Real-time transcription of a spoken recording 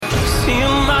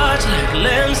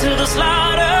lambs to the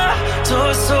slaughter,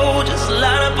 toy soldiers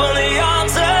line up on the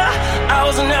altar. I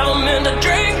was never meant to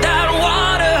drink that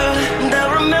water.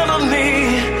 They'll remember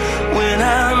me when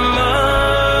I'm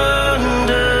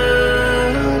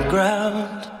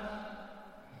underground.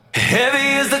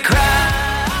 Heavy is the crowd.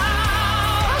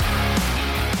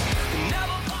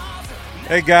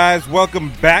 Hey guys,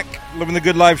 welcome back. Living the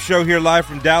Good Life show here live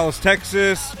from Dallas,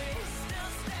 Texas.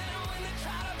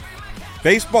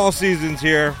 Baseball season's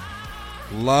here.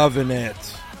 Loving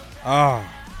it. I'm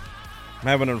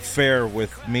having an affair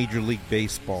with Major League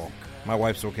Baseball. My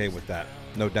wife's okay with that.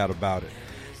 No doubt about it.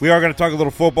 We are going to talk a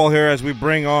little football here as we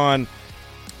bring on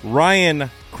Ryan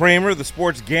Kramer, the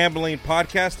Sports Gambling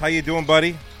Podcast. How you doing,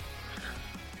 buddy?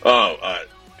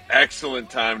 Excellent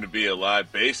time to be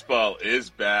alive. Baseball is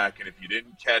back, and if you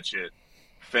didn't catch it,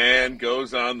 fan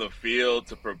goes on the field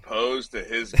to propose to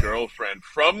his girlfriend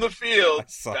from the field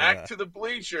back to the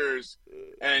bleachers,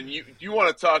 and you want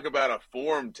to talk about a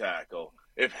form tackle.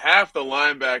 If half the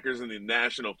linebackers in the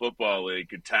National Football League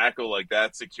could tackle like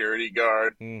that security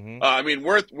guard,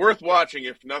 worth watching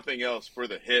if nothing else for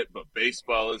the hit, but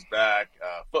baseball is back.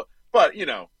 But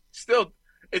still,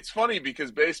 it's funny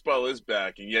because baseball is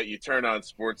back, and yet you turn on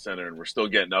SportsCenter and we're still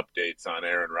getting updates on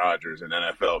Aaron Rodgers and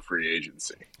NFL free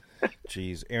agency.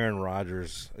 Jeez, Aaron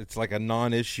Rodgers, it's like a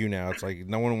non-issue now. It's like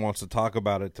no one wants to talk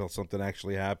about it till something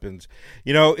actually happens.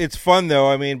 It's fun,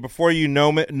 though. I mean, before you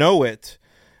know it,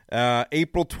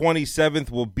 April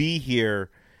 27th will be here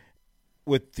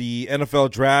with the NFL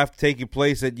Draft taking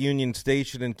place at Union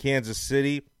Station in Kansas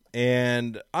City,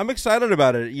 and I'm excited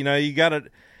about it. You got an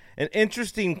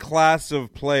interesting class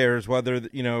of players, whether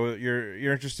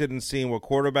you're interested in seeing what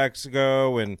quarterbacks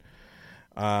go and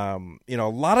a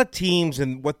lot of teams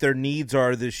and what their needs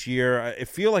are this year. I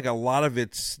feel like a lot of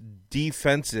it's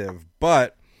defensive.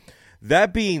 But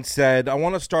that being said, I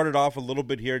want to start it off a little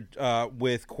bit here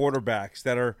with quarterbacks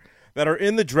that are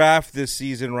in the draft this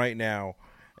season right now.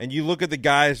 And you look at the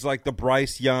guys like the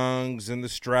Bryce Youngs and the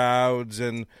Strouds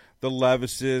and the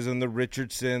Levises and the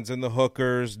Richardsons and the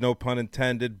Hookers, no pun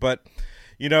intended. But,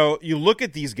 you look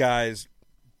at these guys,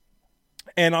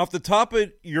 and off the top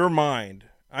of your mind,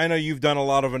 I know you've done a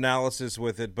lot of analysis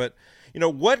with it, but,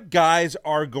 what guys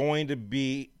are going to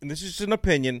be, and this is just an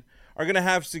opinion, are going to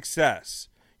have success?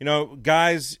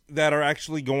 Guys that are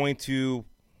actually going to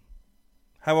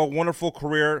have a wonderful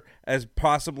career as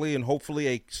possibly and hopefully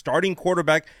a starting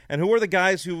quarterback, and who are the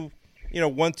guys who,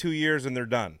 1-2 years and they're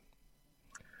done?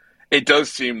 It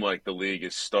does seem like the league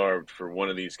is starved for one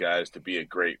of these guys to be a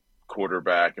great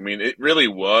quarterback. I mean, it really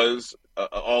was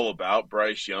all about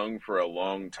Bryce Young for a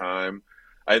long time.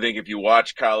 I think if you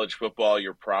watch college football,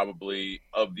 you're probably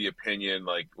of the opinion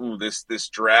like, ooh, this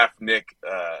draft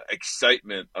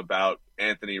excitement about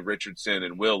Anthony Richardson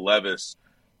and Will Levis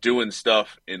doing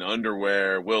stuff in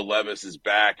underwear. Will Levis is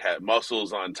back, had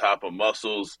muscles on top of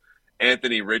muscles.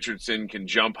 Anthony Richardson can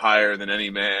jump higher than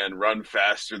any man, run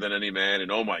faster than any man.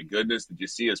 And oh my goodness, did you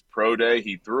see his pro day?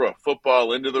 He threw a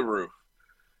football into the roof.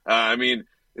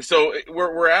 So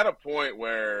we're at a point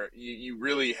where you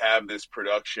really have this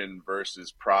production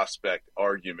versus prospect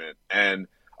argument. And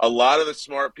a lot of the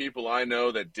smart people I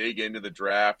know that dig into the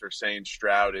draft are saying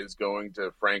Stroud is going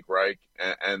to Frank Reich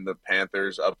and the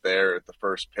Panthers up there at the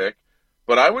first pick.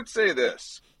 But I would say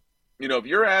this, if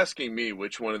you're asking me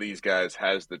which one of these guys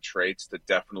has the traits to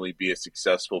definitely be a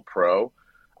successful pro,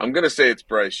 I'm going to say it's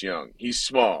Bryce Young. He's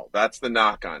small. That's the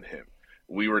knock on him.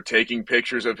 We were taking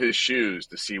pictures of his shoes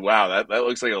to see, wow, that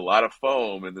looks like a lot of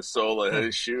foam in the sole of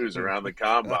his shoes around the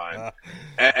combine.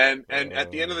 And at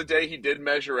the end of the day, he did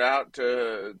measure out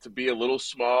to be a little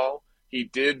small. He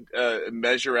did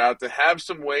measure out to have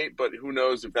some weight, but who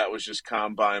knows if that was just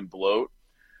combine bloat.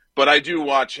 But I do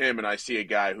watch him, and I see a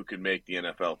guy who can make the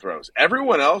NFL throws.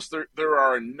 Everyone else, there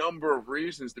are a number of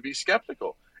reasons to be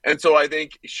skeptical. And so I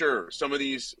think, sure, some of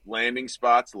these landing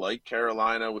spots like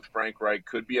Carolina with Frank Reich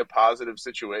could be a positive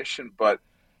situation, but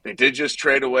they did just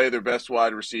trade away their best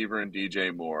wide receiver in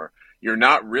DJ Moore. You're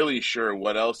not really sure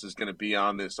what else is going to be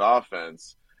on this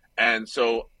offense. And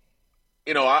so,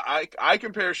 I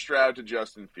compare Stroud to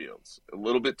Justin Fields. A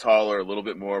little bit taller, a little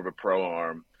bit more of a pro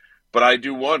arm. But I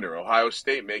do wonder, Ohio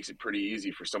State makes it pretty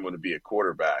easy for someone to be a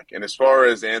quarterback. And as far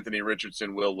as Anthony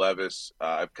Richardson, Will Levis,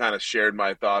 I've kind of shared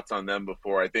my thoughts on them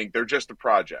before. I think they're just a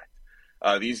project.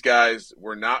 These guys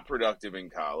were not productive in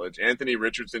college. Anthony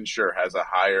Richardson sure has a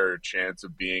higher chance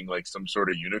of being like some sort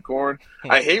of unicorn.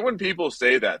 I hate when people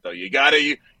say that, though. You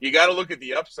gotta look at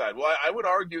the upside. Well, I would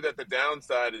argue that the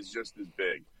downside is just as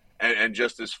big and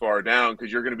just as far down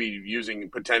because you're going to be using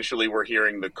potentially, we're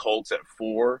hearing the Colts at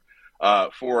 4.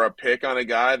 for a pick on a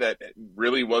guy that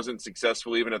really wasn't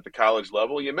successful even at the college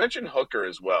level. You mentioned Hooker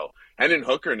as well. Hendon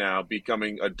Hooker now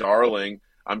becoming a darling.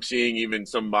 I'm seeing even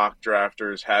some mock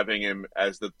drafters having him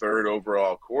as the third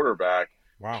overall quarterback.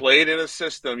 Wow. Played in a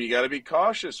system you got to be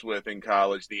cautious with in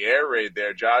college. The air raid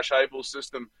there, Josh Heupel's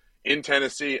system in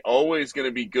Tennessee, always going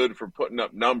to be good for putting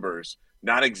up numbers.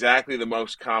 Not exactly the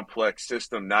most complex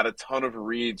system, not a ton of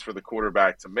reads for the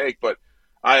quarterback to make, but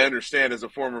I understand as a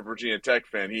former Virginia Tech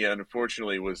fan, he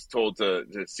unfortunately was told to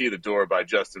see the door by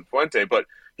Justin Fuente, but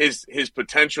his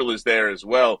potential is there as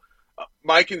well.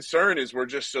 My concern is we're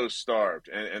just so starved,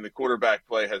 and the quarterback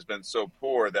play has been so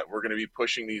poor that we're going to be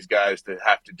pushing these guys to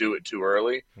have to do it too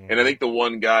early. Mm-hmm. And I think the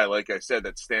one guy, like I said,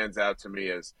 that stands out to me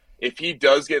is if he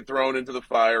does get thrown into the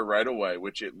fire right away,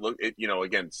 which it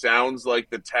again sounds like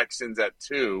the Texans at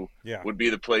 2 would be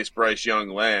the place Bryce Young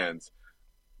lands.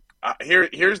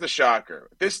 Here's the shocker.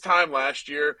 This time last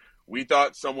year, we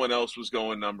thought someone else was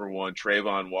going number 1.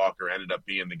 Trayvon Walker ended up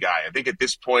being the guy. I think at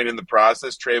this point in the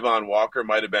process, Trayvon Walker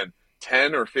might have been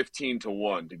 10 or 15 to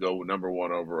 1 to go number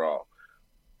 1 overall.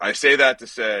 I say that to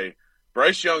say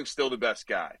Bryce Young's still the best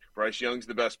guy. Bryce Young's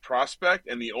the best prospect,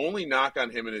 and the only knock on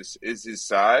him is his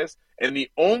size. And the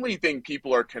only thing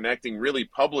people are connecting really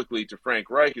publicly to Frank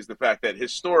Reich is the fact that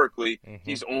historically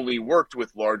he's only worked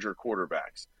with larger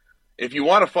quarterbacks. If you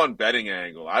want a fun betting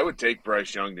angle, I would take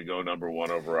Bryce Young to go number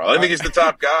 1 overall. I think he's the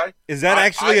top guy. Is that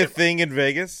actually a thing in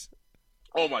Vegas?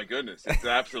 Oh, my goodness. It's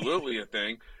absolutely a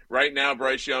thing. Right now,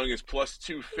 Bryce Young is plus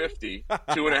 250,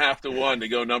 2.5 to 1 to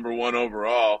go number 1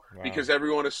 overall because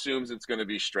everyone assumes it's going to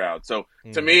be Stroud. So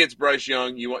to me, it's Bryce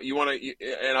Young. You want to,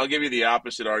 and I'll give you the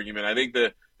opposite argument. I think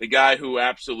the guy who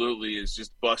absolutely is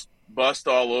just bust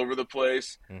all over the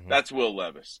place, that's Will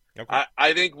Levis. Okay.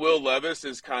 I think Will Levis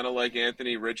is kind of like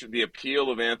the appeal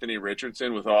of Anthony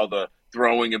Richardson with all the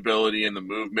throwing ability and the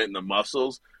movement and the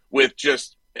muscles with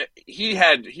just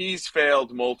he's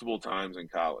failed multiple times in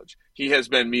college. He has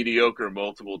been mediocre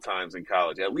multiple times in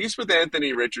college. At least with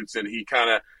Anthony Richardson,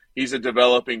 he's a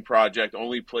developing project,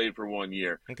 only played for 1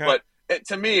 year. Okay. But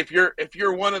to me, if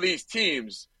you're one of these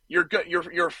teams, you're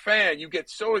a fan. You get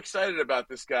so excited about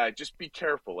this guy. Just be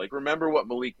careful. Like remember what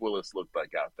Malik Willis looked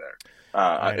like out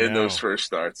there in those first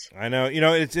starts. I know.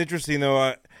 It's interesting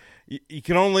though. You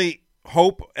can only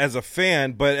hope as a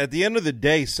fan, but at the end of the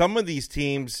day, some of these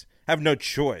teams have no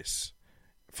choice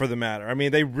for the matter. I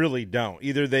mean, they really don't.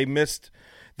 Either they missed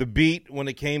the beat when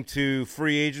it came to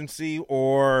free agency,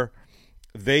 or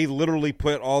they literally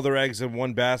put all their eggs in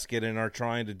one basket and are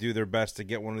trying to do their best to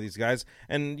get one of these guys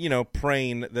and,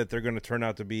 praying that they're going to turn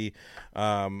out to be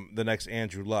the next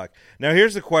Andrew Luck. Now,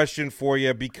 here's a question for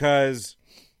you, because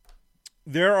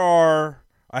there are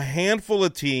a handful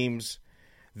of teams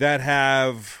that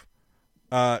have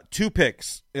 2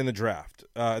 picks in the draft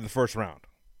in the first round,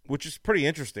 which is pretty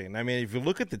interesting. I mean, if you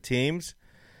look at the teams,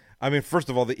 first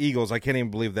of all, the Eagles, I can't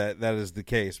even believe that is the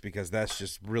case because that's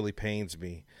just really pains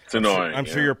me. It's annoying. I'm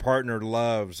sure your partner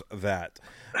loves that.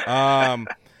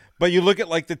 But you look at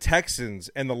like the Texans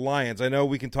and the Lions. I know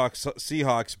we can talk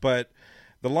Seahawks, but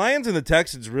the Lions and the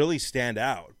Texans really stand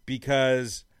out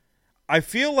because I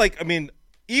feel like,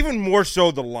 even more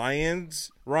so the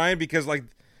Lions, Ryan, because like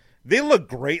they look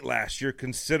great last year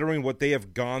considering what they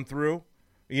have gone through.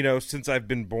 Since I've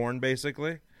been born,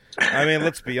 basically.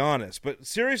 Let's be honest. But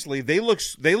seriously, they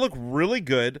look really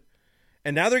good,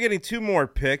 and now they're getting 2 more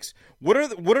picks. What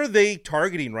are they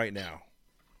targeting right now?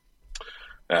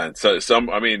 And so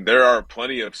there are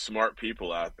plenty of smart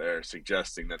people out there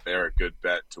suggesting that they're a good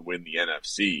bet to win the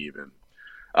NFC. Even,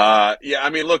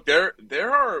 look,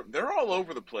 they're all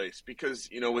over the place because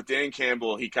with Dan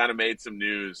Campbell, he kind of made some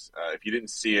news. If you didn't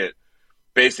see it.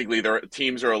 Basically, their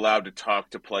teams are allowed to talk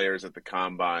to players at the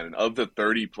combine, and of the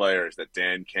 30 players that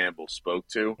Dan Campbell spoke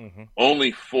to,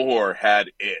 only 4 had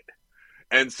it.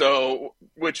 And so,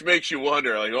 which makes you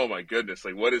wonder, like, oh my goodness,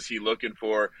 like, what is he looking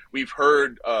for? We've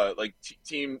heard, like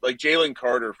Jalen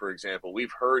Carter, for example,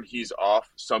 we've heard he's off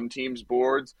some teams'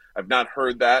 boards. I've not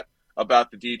heard that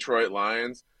about the Detroit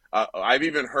Lions. I've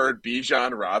even heard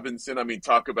Bijan Robinson.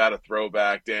 Talk about a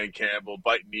throwback, Dan Campbell,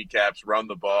 bite kneecaps, run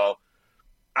the ball.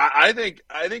 I think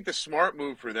the smart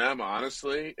move for them,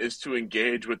 honestly, is to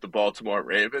engage with the Baltimore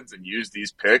Ravens and use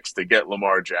these picks to get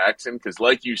Lamar Jackson because,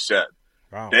 like you said,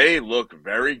 they look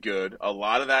very good. A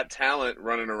lot of that talent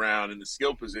running around in the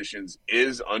skill positions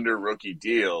is under rookie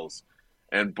deals.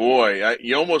 And, boy,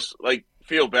 you almost,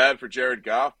 feel bad for Jared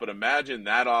Goff, but imagine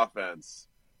that offense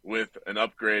with an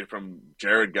upgrade from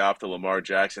Jared Goff to Lamar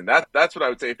Jackson. That's what I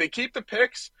would say. If they keep the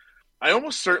picks, I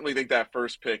almost certainly think that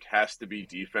first pick has to be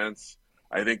defense.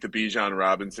 I think the Bijan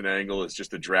Robinson angle is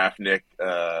just a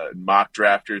mock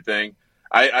drafter thing.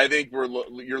 I think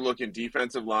you're looking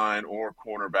defensive line or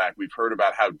cornerback. We've heard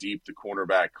about how deep the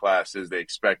cornerback class is. They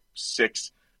expect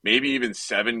 6, maybe even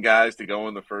 7 guys to go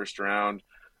in the first round.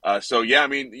 So, yeah, I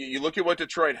mean, you look at what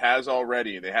Detroit has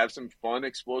already. They have some fun,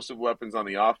 explosive weapons on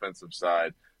the offensive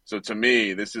side. So, to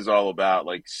me, this is all about,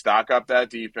 like, stock up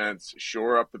that defense,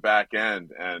 shore up the back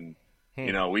end, and,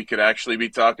 you know, we could actually be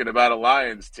talking about a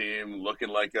Lions team looking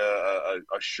like a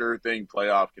sure thing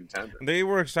playoff contender. They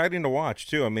were exciting to watch,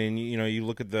 too. I mean, you know, you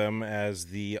look at them as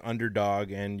the underdog,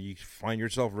 and you find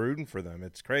yourself rooting for them.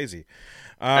 It's crazy.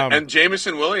 And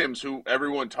Jamison Williams, who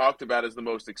everyone talked about as the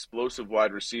most explosive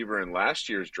wide receiver in last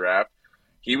year's draft,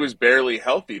 he was barely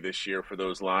healthy this year for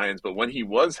those Lions. But when he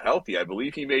was healthy, I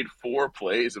believe he made 4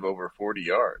 plays of over 40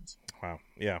 yards. Wow,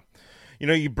 yeah. You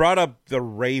know, you brought up the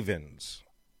Ravens,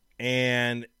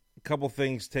 and a couple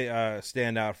things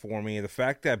stand out for me. The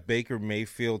fact that Baker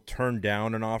Mayfield turned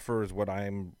down an offer is what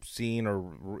I'm seeing,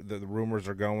 or the rumors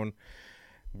are going.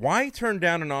 Why turn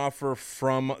down an offer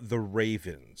from the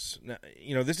Ravens? Now,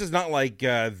 you know, this is not like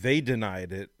they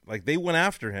denied it. Like, they went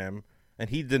after him,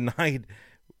 and he denied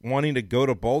wanting to go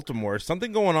to Baltimore. Is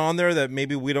something going on there that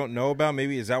maybe we don't know about?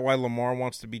 Maybe is that why Lamar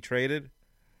wants to be traded?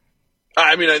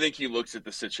 I mean, I think he looks at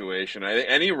the situation. I think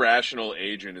any rational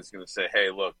agent is going to say,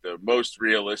 hey, look, the most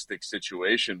realistic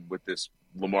situation with this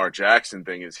Lamar Jackson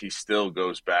thing is he still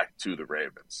goes back to the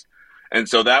Ravens. And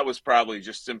so that was probably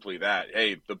just simply that.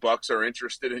 Hey, the Bucs are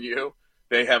interested in you.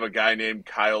 They have a guy named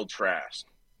Kyle Trask.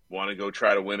 Want to go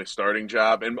try to win a starting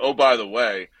job? And, oh, by the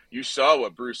way, you saw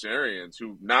what Bruce Arians,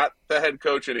 who not the head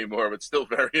coach anymore, but still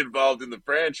very involved in the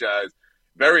franchise,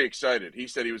 very excited. He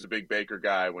said he was a big Baker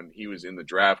guy when he was in the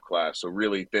draft class, so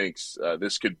really thinks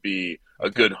this could be a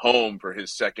good home for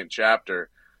his second chapter.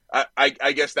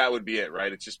 I guess that would be it,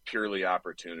 right? It's just purely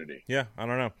opportunity. Yeah, I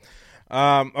don't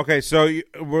know. Okay, so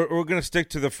we're going to stick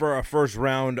to the first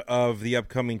round of the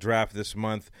upcoming draft this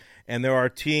month, and there are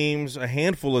teams, a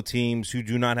handful of teams, who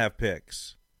do not have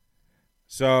picks.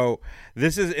 So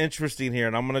this is interesting here,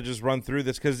 and I'm going to just run through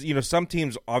this because, you know, some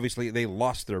teams, obviously, they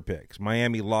lost their picks.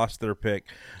 Miami lost their pick.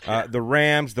 The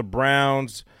Rams, the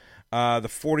Browns, the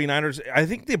 49ers. I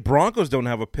think the Broncos don't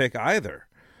have a pick either.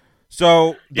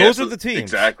 So those are the teams.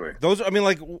 Exactly. Those, I mean,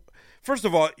 like, first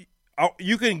of all,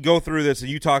 you can go through this and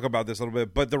you talk about this a little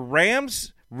bit, but the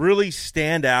Rams really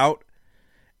stand out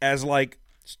as, like,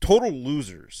 total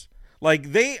losers.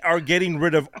 Like, they are getting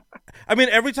rid of – I mean,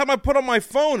 every time I put on my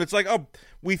phone, it's like, oh,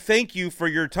 we thank you for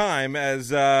your time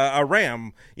as a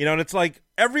Ram. You know, and it's like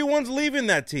everyone's leaving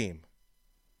that team.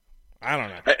 I don't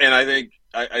know. And I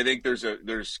think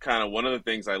there's kind of one of the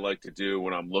things I like to do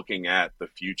when I'm looking at the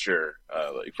future,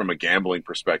 like from a gambling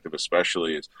perspective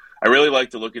especially, is I really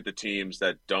like to look at the teams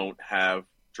that don't have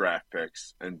draft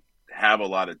picks and have a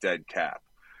lot of dead cap.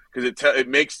 Because it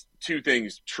makes two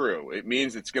things true. It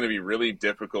means it's going to be really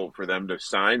difficult for them to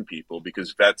sign people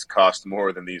because vets cost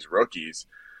more than these rookies.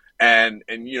 And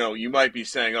you know, you might be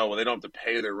saying, oh, well, they don't have to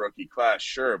pay their rookie class.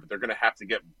 Sure, but they're going to have to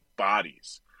get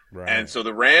bodies. Right. And so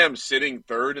the Rams sitting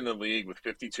third in the league with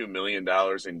 $52 million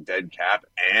in dead cap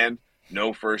and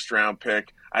no first-round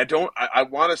pick. I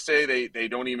want to say they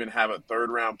don't even have a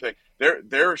third-round pick.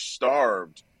 They're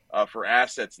starved. For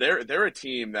assets, they're a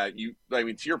team that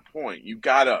to your point, you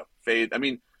gotta fade. I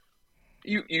mean,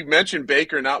 you mentioned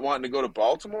Baker not wanting to go to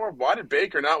Baltimore. Why did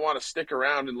Baker not want to stick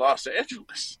around in Los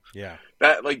Angeles? Yeah,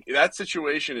 that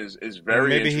situation is very.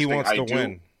 Maybe interesting. He wants to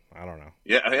win. I don't know.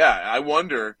 Yeah. I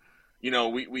wonder. You know,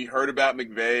 we heard about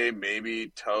McVay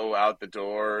maybe toe out the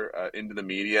door into the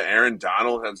media. Aaron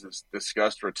Donald has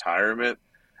discussed retirement.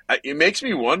 It makes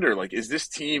me wonder, like, is this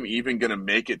team even going to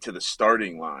make it to the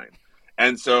starting line?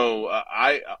 And so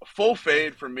full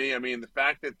fade for me. I mean, the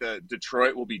fact that the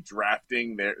Detroit will be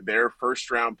drafting their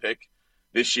first-round pick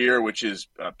this year, which is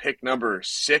pick number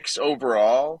 6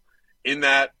 overall in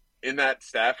that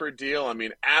Stafford deal, I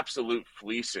mean, absolute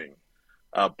fleecing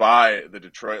by the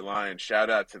Detroit Lions.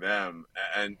 Shout out to them.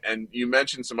 And you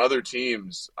mentioned some other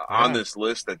teams on this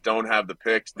list that don't have the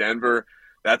picks. Denver,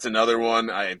 that's another one.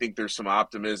 I think there's some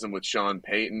optimism with Sean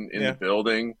Payton in the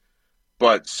building.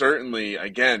 But certainly,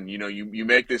 again, you know, you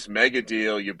make this mega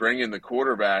deal, you bring in the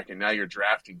quarterback, and now you're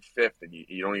drafting 5th, and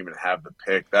you don't even have the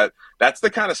pick. That's the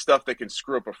kind of stuff that can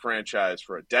screw up a franchise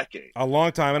for a decade. A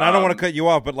long time. And I don't want to cut you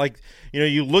off, but, like, you know,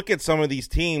 you look at some of these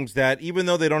teams that even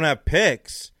though they don't have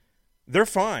picks, they're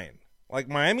fine. Like,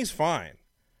 Miami's fine.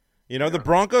 You know, the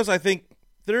Broncos, I think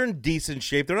they're in decent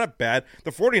shape. They're not bad.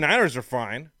 The 49ers are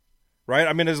fine, right?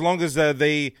 I mean, as long as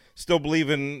they still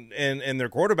believe in their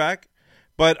quarterback.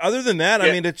 But other than that,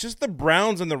 I mean, it's just the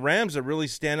Browns and the Rams that really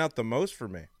stand out the most for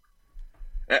me.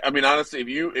 I mean, honestly,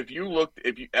 if you looked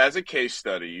as a case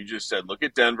study, you just said look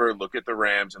at Denver, look at the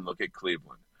Rams, and look at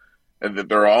Cleveland, and that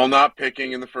they're all not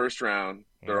picking in the first round.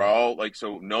 They're all like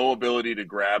so no ability to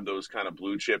grab those kind of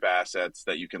blue chip assets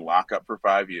that you can lock up for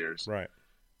 5 years. Right.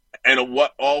 And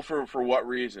for what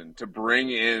reason? To bring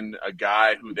in a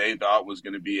guy who they thought was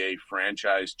going to be a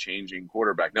franchise-changing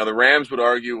quarterback. Now, the Rams would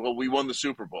argue, well, we won the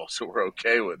Super Bowl, so we're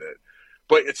okay with it.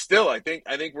 But it's still, I think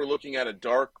we're looking at a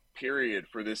dark period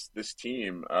for this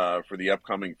team for the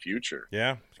upcoming future.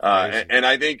 Yeah. And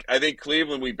I think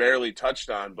Cleveland we barely touched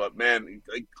on, but man,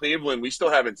 like Cleveland, we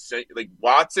still haven't seen like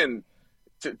Watson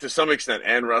to some extent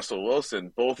and Russell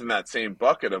Wilson both in that same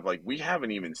bucket of like we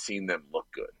haven't even seen them look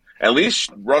good. At least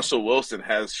Russell Wilson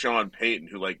has Sean Payton,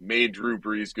 who like made Drew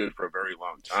Brees good for a very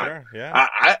long time. Sure, yeah.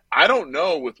 I don't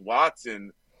know with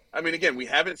Watson. I mean, again, we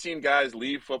haven't seen guys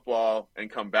leave football and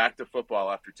come back to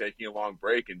football after taking a long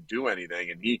break and do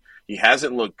anything, and he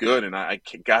hasn't looked good. And I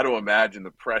got to imagine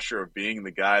the pressure of being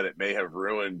the guy that may have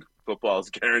ruined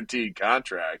football's guaranteed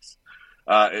contracts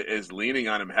is leaning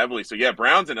on him heavily. So yeah,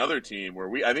 Brown's another team where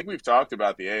I think we've talked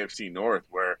about the AFC North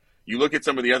where. You look at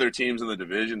some of the other teams in the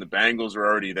division, the Bengals are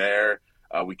already there.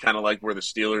 We kind of like where the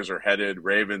Steelers are headed.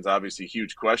 Ravens, obviously,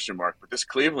 huge question mark. But this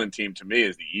Cleveland team, to me,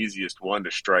 is the easiest one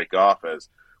to strike off as,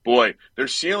 boy, their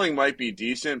ceiling might be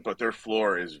decent, but their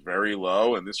floor is very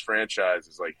low, and this franchise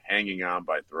is like hanging on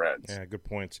by threads. Yeah, good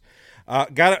points.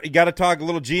 Got to talk a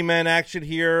little G-Men action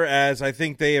here, as I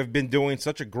think they have been doing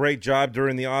such a great job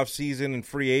during the offseason and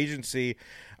free agency.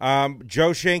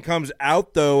 Joe Schoen comes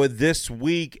out, though, this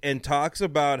week and talks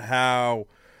about how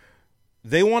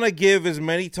they want to give as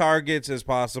many targets as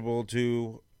possible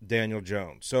to Daniel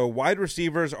Jones. So wide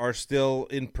receivers are still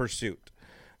in pursuit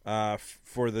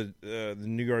for the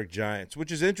New York Giants,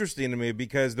 which is interesting to me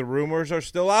because the rumors are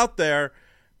still out there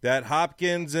that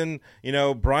Hopkins and,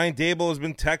 Brian Daboll has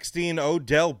been texting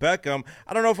Odell Beckham.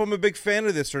 I don't know if I'm a big fan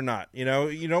of this or not. You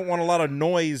don't want a lot of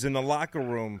noise in the locker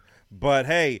room, but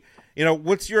hey,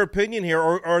 what's your opinion here?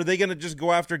 Or are they going to just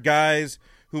go after guys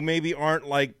who maybe aren't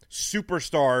like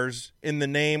superstars in the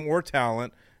name or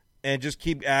talent and just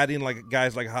keep adding like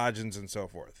guys like Hodgins and so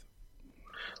forth?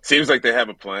 Seems like they have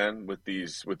a plan with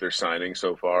their signings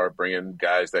so far, bringing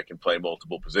guys that can play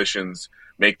multiple positions,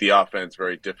 make the offense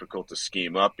very difficult to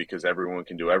scheme up because everyone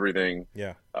can do everything.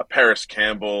 Yeah. Paris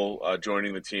Campbell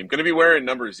joining the team. Going to be wearing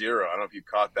number 0. I don't know if you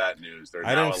caught that news. They're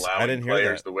now allowing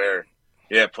players to wear.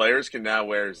 Yeah, players can now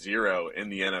wear 0 in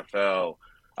the NFL.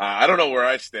 I don't know where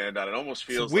I stand on it. It almost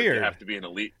feels like you have to be an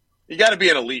elite. You got to be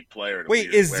an elite player.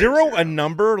 Wait, is 0 a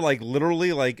number? Like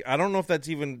literally? Like I don't know if that's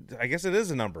even. I guess it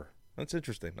is a number. That's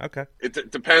interesting. Okay.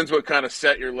 It depends what kind of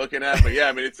set you're looking at, but yeah,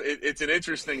 I mean it's an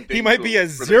interesting thing. He might be a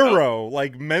 0,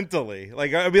 like mentally.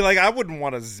 Like I mean, like I wouldn't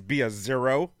want to be a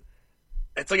 0.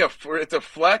 It's like it's a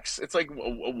flex. It's like a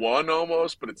 1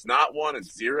 almost, but it's not 1.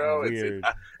 It's 0.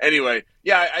 Anyway,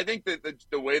 yeah, I think that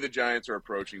the way the Giants are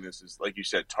approaching this is, like you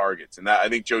said, targets, and that I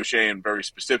think Joe Schoen very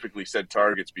specifically said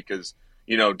targets because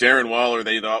Darren Waller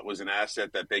they thought was an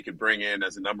asset that they could bring in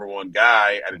as a number 1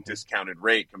 guy at a discounted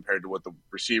rate compared to what the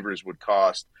receivers would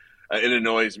cost. It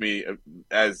annoys me,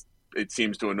 as it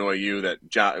seems to annoy you, that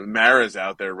Mara's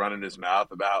out there running his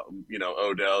mouth about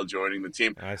Odell joining the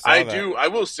team. I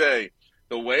will say.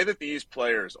 The way that these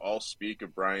players all speak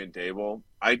of Brian Daboll,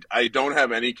 I don't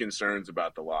have any concerns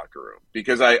about the locker room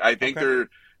because I think they're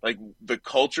like the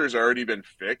culture's already been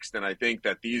fixed, and I think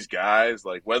that these guys,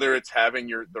 like whether it's having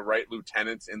the right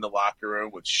lieutenants in the locker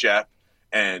room with Shep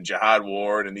and Jihad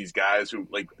Ward and these guys who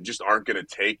like just aren't going to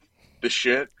take the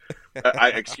shit.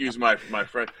 Excuse my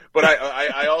friend, but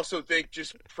I also think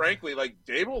just frankly like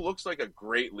Daboll looks like a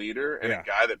great leader and a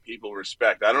guy that people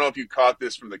respect. I don't know if you caught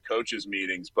this from the coaches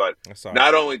meetings, but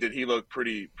not only did he look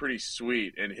pretty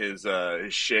sweet in his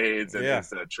shades and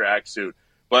his tracksuit,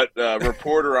 but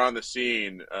reporter on the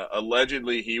scene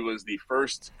allegedly he was the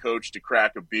first coach to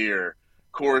crack a beer.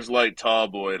 Coors Light Tall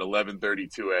Boy at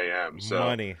 11:32 a.m. So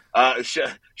money.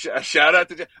 Shout out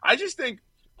to. I just think.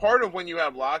 Part of when you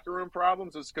have locker room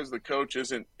problems is because the coach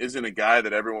isn't a guy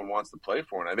that everyone wants to play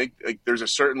for, and I think there's a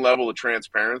certain level of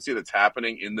transparency that's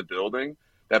happening in the building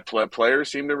that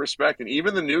players seem to respect, and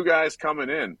even the new guys coming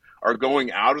in are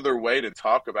going out of their way to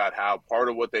talk about how part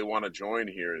of what they want to join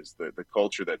here is the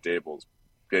culture that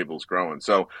Daboll's growing.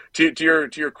 So to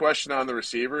your question on the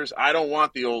receivers, I don't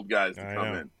want the old guys to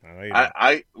come in.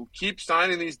 I keep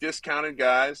signing these discounted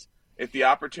guys. If the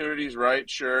opportunity's right,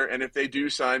 sure. And if they do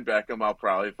sign Beckham, I'll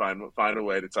probably find a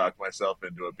way to talk myself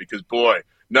into it because, boy,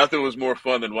 nothing was more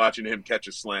fun than watching him catch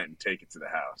a slant and take it to the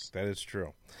house. That is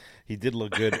true. He did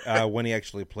look good when he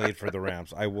actually played for the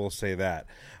Rams. I will say that.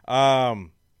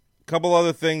 couple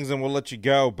other things, and we'll let you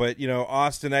go. But,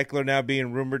 Austin Eckler now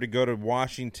being rumored to go to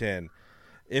Washington.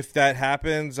 If that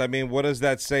happens, I mean, what does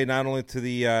that say not only to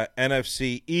the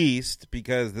NFC East,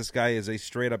 because this guy is a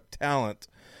straight-up talent,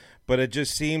 but it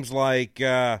just seems like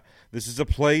this is a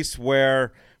place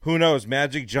where, who knows,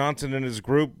 Magic Johnson and his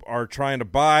group are trying to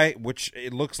buy, which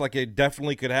it looks like it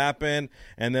definitely could happen,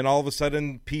 and then all of a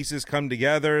sudden pieces come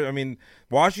together. I mean,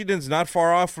 Washington's not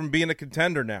far off from being a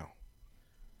contender now.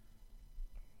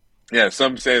 Yeah,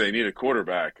 some say they need a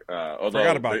quarterback. Although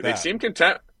Forgot about that. They seem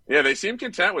content. Yeah, they seem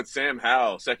content with Sam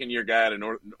Howell, second-year guy out of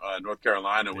North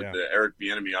Carolina with the Eric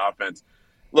Bieniemy offense.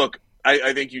 Look,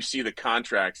 I think you see the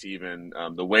contracts even,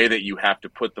 the way that you have to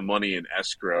put the money in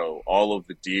escrow, all of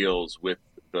the deals with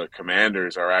the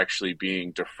Commanders are actually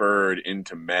being deferred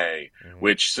into May,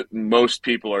 which most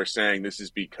people are saying this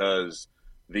is because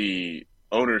the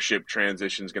ownership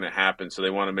transition is going to happen, so they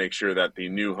want to make sure that the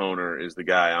new owner is the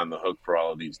guy on the hook for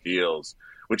all of these deals,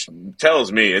 which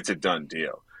tells me it's a done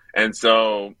deal. And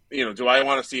so, do I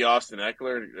want to see Austin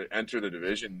Eckler enter the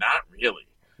division? Not really.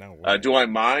 No. Do I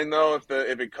mind, though,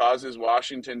 if it causes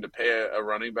Washington to pay a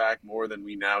running back more than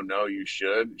we now know you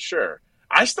should? Sure.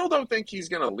 I still don't think he's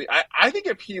going to leave. I think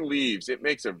if he leaves, it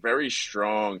makes a very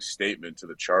strong statement to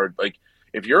the Chargers. Like,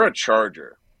 if you're a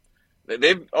Charger,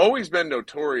 they've always been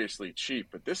notoriously cheap,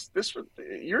 but this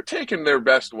you're taking their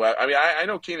best weapon. I mean, I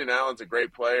know Keenan Allen's a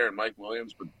great player and Mike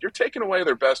Williams, but you're taking away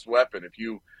their best weapon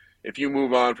if you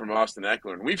move on from Austin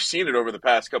Eckler. And we've seen it over the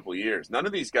past couple of years. None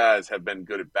of these guys have been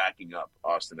good at backing up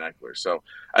Austin Eckler. So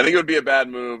I think it would be a bad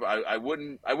move. I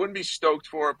wouldn't be stoked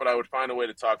for it, but I would find a way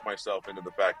to talk myself into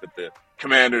the fact that the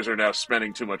Commanders are now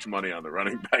spending too much money on the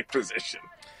running back position.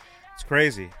 It's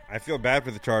crazy. I feel bad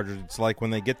for the Chargers. It's like when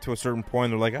they get to a certain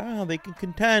point, they're like, they can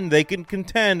contend,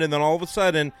 and then all of a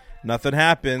sudden, nothing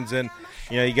happens. And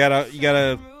you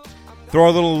gotta throw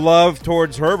a little love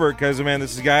towards Herbert because, man,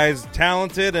 this guy's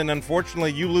talented, and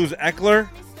unfortunately, you lose Eckler.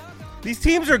 These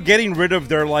teams are getting rid of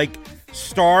their,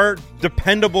 star,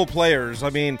 dependable players. I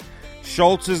mean,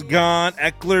 Schultz is gone.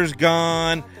 Eckler's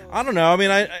gone. I don't know. I mean,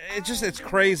 it's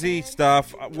crazy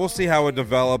stuff. We'll see how it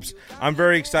develops. I'm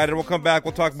very excited. We'll come back.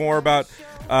 We'll talk more about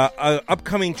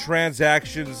upcoming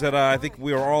transactions that I think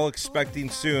we are all expecting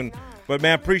soon. But,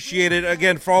 man, appreciate it.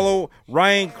 Again, follow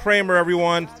Ryan Kramer,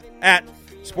 everyone, at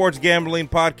Sports Gambling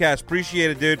Podcast.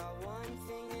 Appreciate it, dude.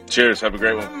 Cheers. Have a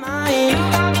great one.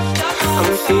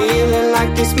 I'm feeling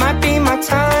like this might be my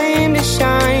time to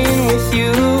shine with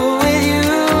you.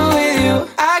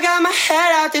 I got my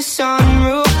head out this song.